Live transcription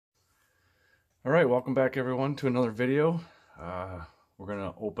All right, welcome back everyone to another video. We're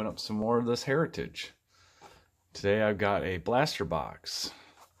gonna open up some more of this Heritage. Today I've got a blaster box.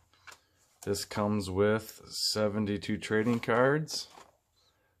 This comes with 72 trading cards,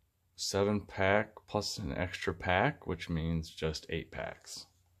 7-pack plus an extra pack, which means just 8 packs.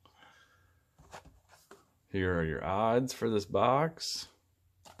 Here are your odds for this box.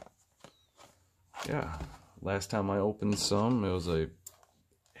 Yeah, last time I opened some, it was a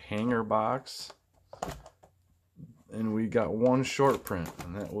hanger box. And we got one short print,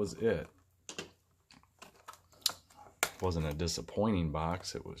 and that was it. It wasn't a disappointing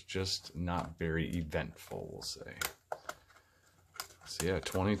box, it was just not very eventful, we'll say. So yeah,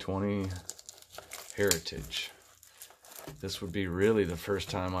 2020 Heritage. This would be really the first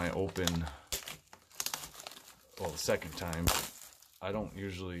time I open, well, the second time. I don't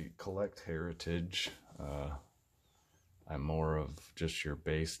usually collect Heritage. I'm more of just your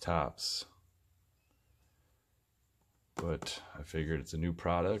base tops. But I figured it's a new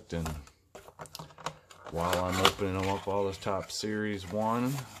product, and while I'm opening them up all this top Series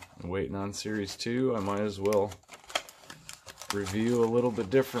 1 and waiting on Series 2, I might as well review a little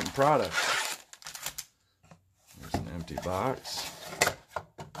bit different product. There's an empty box.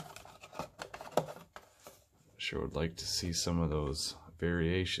 Sure would like to see some of those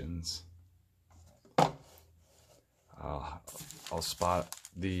variations. I'll spot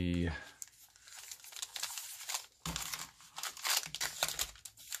the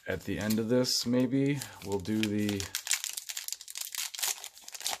at the end of this, maybe we'll do the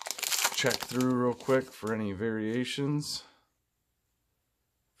check through real quick for any variations.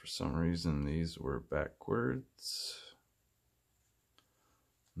 For some reason these were backwards.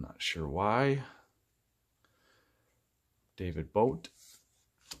 I'm not sure why. David Boat,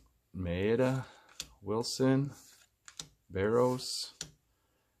 Maeda, Wilson, Barros,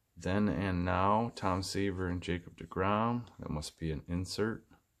 Then and Now, Tom Seaver and Jacob deGrom. That must be an insert.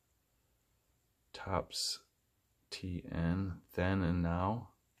 Topps TN, Then and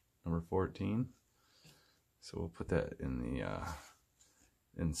Now, number 14. So we'll put that in the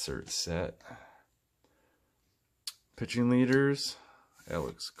insert set. Pitching leaders,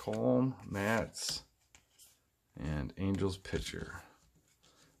 Alex Colm, Mats, and Angels pitcher.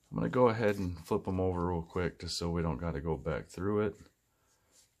 I'm going to go ahead and flip them over real quick just so we don't got to go back through it.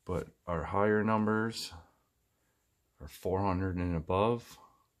 But our higher numbers are 400 and above.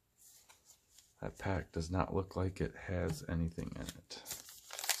 That pack does not look like it has anything in it,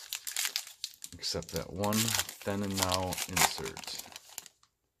 except that one Then and Now insert.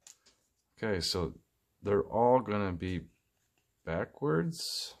 Okay, so they're all going to be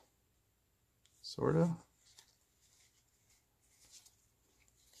backwards, sort of.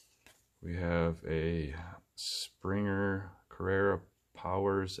 We have a Springer, Carrera,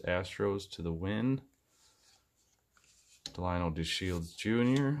 Powers, Astros to the win. Delino DeShields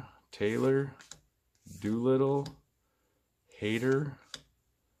Jr., Taylor, Doolittle, Hader.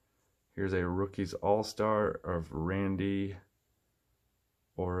 Here's a Rookies All-Star of Randy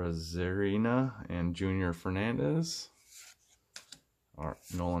Orozarena and Junior Fernandez.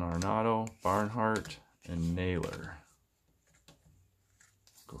 Nolan Arenado, Barnhart, and Naylor.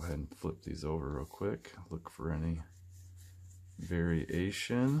 Go ahead and flip these over real quick. Look for any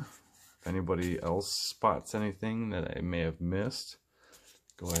variation. If anybody else spots anything that I may have missed,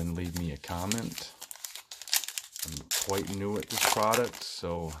 go ahead and leave me a comment. I'm quite new at this product,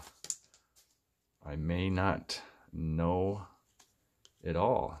 so I may not know it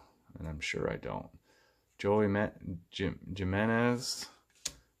all, and I'm sure I don't. Joey Jimenez,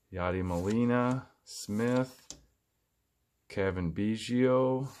 Yadi Molina, Smith, Kevin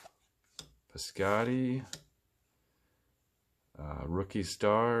Biggio, Piscotty, Rookie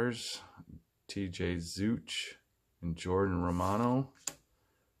Stars, TJ Zeuch and Jordan Romano,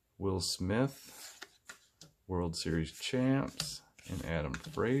 Will Smith, World Series champs, and Adam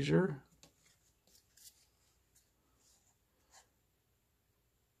Frazier.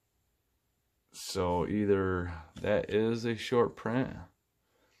 So either that is a short print,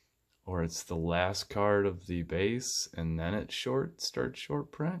 or it's the last card of the base and then it starts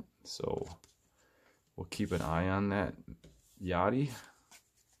short print. So we'll keep an eye on that. Yachty.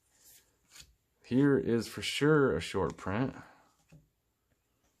 Here is for sure a short print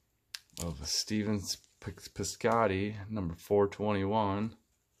of Steven Piscotty, number 421.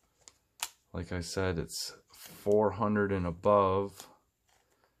 Like I said, it's 400 and above,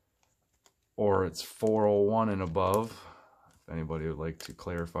 or it's 401 and above. If anybody would like to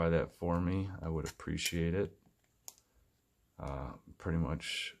clarify that for me, I would appreciate it. Pretty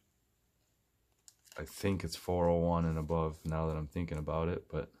much, I think it's 401 and above now that I'm thinking about it,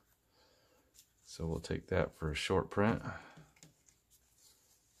 but So we'll take that for a short print.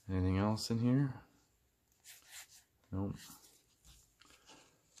 Anything else in here? Nope.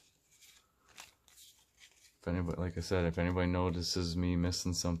 If anybody, like I said, if anybody notices me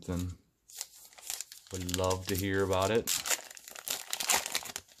missing something, would love to hear about it.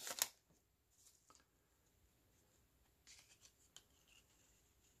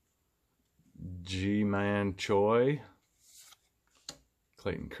 Ji-Man Choi,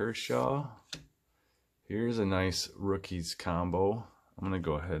 Clayton Kershaw. Here's a nice rookies combo. I'm gonna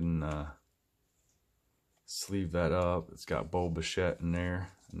go ahead and sleeve that up. It's got Bo Bichette in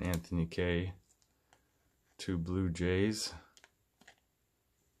there and Anthony Kay. 2 Blue Jays.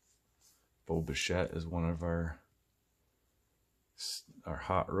 Bo Bichette is one of our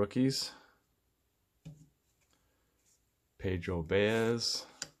hot rookies. Pedro Baez.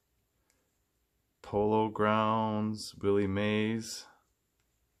 Polo Grounds, Willie Mays.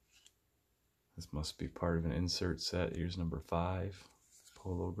 This must be part of an insert set. Here's number 5,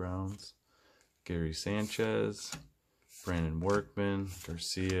 Polo Grounds. Gary Sanchez, Brandon Workman,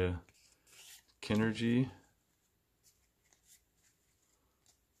 Garcia, Kinergy.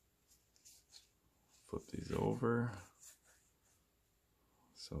 Flip these over.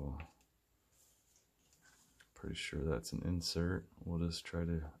 So, pretty sure that's an insert. We'll just try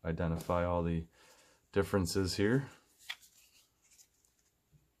to identify all the differences here.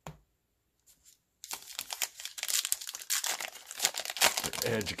 For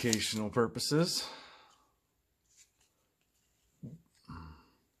educational purposes.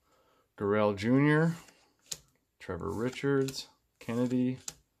 Gurriel Jr., Trevor Richards, Kennedy,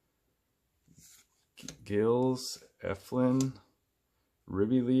 Gills, Eflin,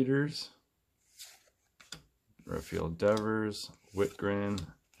 Ribby Leaders, Rafael Devers, Whitgren,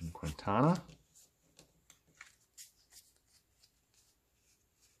 and Quintana.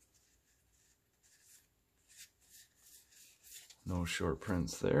 No short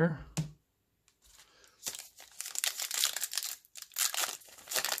prints there.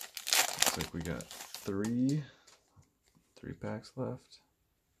 Looks like we got three packs left.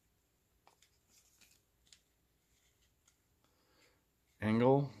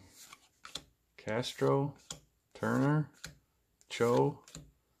 Engel, Castro, Turner, Cho,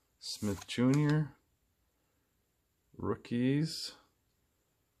 Smith Jr., rookies,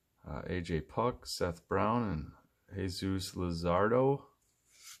 AJ Puck, Seth Brown, and Jesus Luzardo,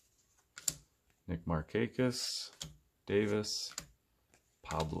 Nick Markakis, Davis,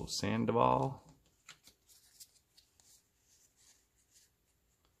 Pablo Sandoval.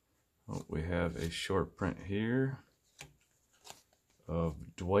 Oh, we have a short print here of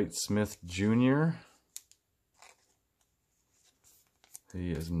Dwight Smith Jr.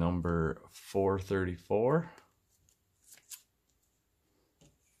 He is number 434.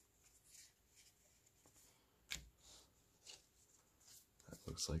 That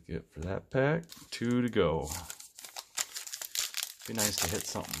looks like it for that pack. 2 to go. Be nice to hit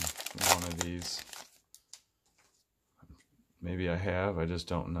something in one of these. Maybe I have, I just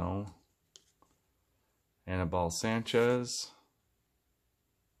don't know. Anibal Sanchez.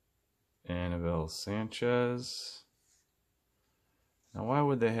 Anibal Sanchez. Now, why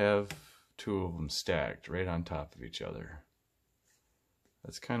would they have 2 of them stacked right on top of each other?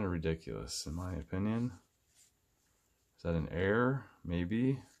 That's kind of ridiculous, in my opinion. Is that an error?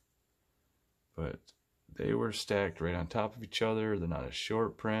 Maybe. But they were stacked right on top of each other. They're not a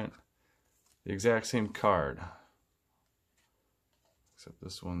short print. The exact same card. Except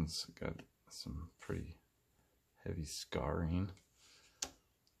this one's got some pretty heavy scarring.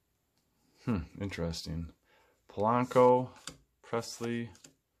 Interesting. Polanco, Presley,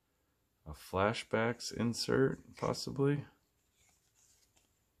 a flashbacks insert, possibly.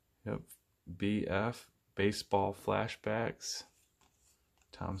 Yep, BF, baseball flashbacks.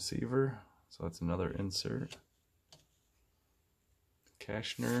 Tom Seaver, so that's another insert.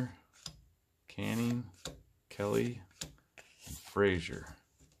 Cashner, Canning, Kelly, and Frazier.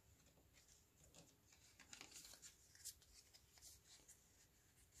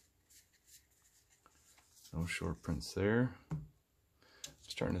 No short prints there. I'm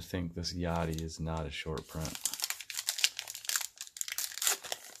starting to think this Yachty is not a short print.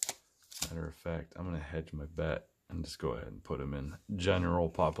 Matter of fact, I'm going to hedge my bet and just go ahead and put him in general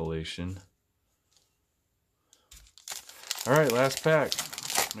population. All right, last pack.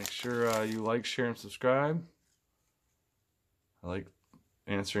 Make sure you like, share, and subscribe. I like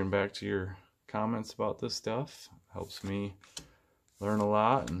answering back to your comments about this stuff. Helps me learn a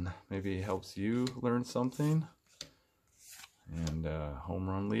lot, and maybe it helps you learn something. And home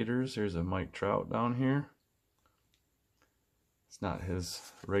run leaders, there's a Mike Trout down here. It's not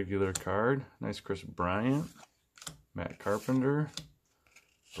his regular card. Nice Chris Bryant, Matt Carpenter,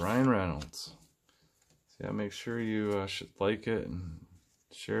 Brian Reynolds. So yeah, make sure you should like it and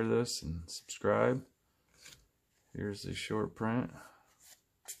share this and subscribe. Here's the short print.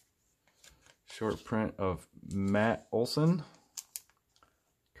 Short print of Matt Olson.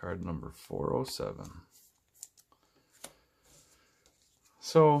 Card number 407.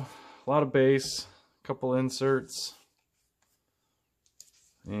 So, a lot of base, a couple inserts,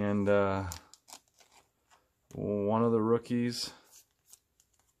 and one of the rookies.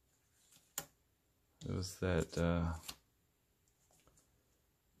 It was that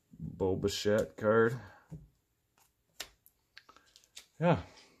Bo Bichette card. Yeah,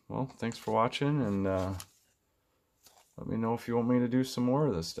 well, thanks for watching, and let me know if you want me to do some more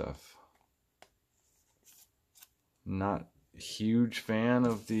of this stuff. Not a huge fan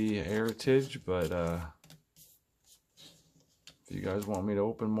of the Heritage, but if you guys want me to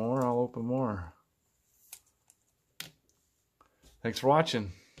open more, I'll open more. Thanks for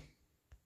watching.